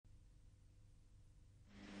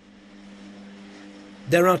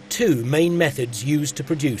There are two main methods used to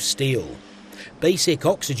produce steel: basic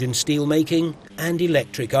oxygen steelmaking and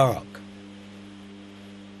electric arc.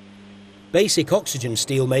 Basic oxygen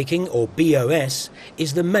steelmaking, or BOS,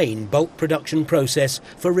 is the main bulk production process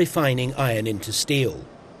for refining iron into steel.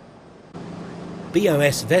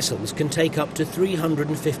 BOS vessels can take up to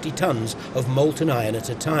 350 tons of molten iron at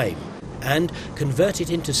a time and convert it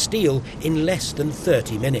into steel in less than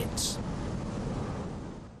 30 minutes.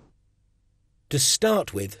 To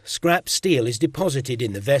start with, scrap steel is deposited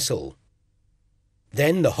in the vessel.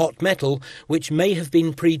 Then the hot metal, which may have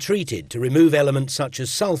been pre-treated to remove elements such as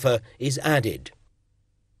sulphur, is added.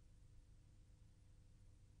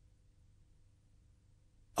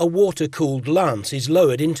 A water-cooled lance is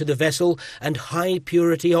lowered into the vessel and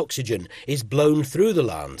high-purity oxygen is blown through the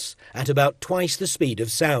lance at about twice the speed of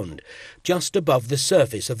sound, just above the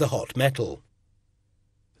surface of the hot metal.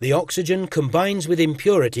 The oxygen combines with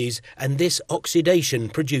impurities and this oxidation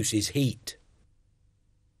produces heat.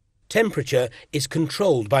 Temperature is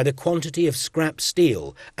controlled by the quantity of scrap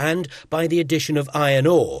steel and by the addition of iron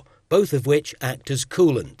ore, both of which act as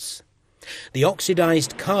coolants. The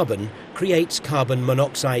oxidized carbon creates carbon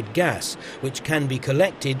monoxide gas, which can be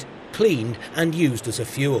collected, cleaned and used as a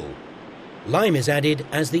fuel. Lime is added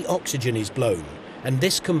as the oxygen is blown, and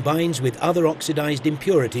this combines with other oxidized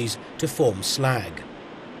impurities to form slag.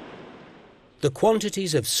 The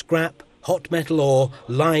quantities of scrap, hot metal ore,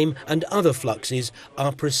 lime and other fluxes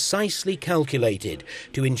are precisely calculated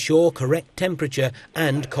to ensure correct temperature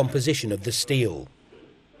and composition of the steel.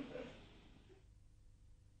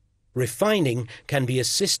 Refining can be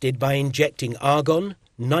assisted by injecting argon,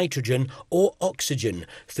 nitrogen or oxygen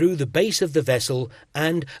through the base of the vessel,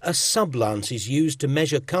 and a sublance is used to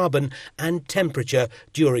measure carbon and temperature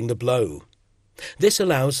during the blow. This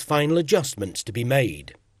allows final adjustments to be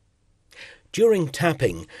made. During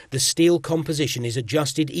tapping, the steel composition is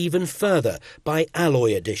adjusted even further by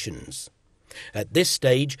alloy additions. At this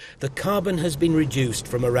stage, the carbon has been reduced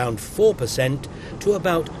from around 4% to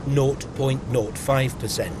about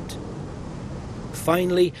 0.05%.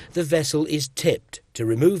 Finally, the vessel is tipped to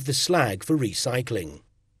remove the slag for recycling.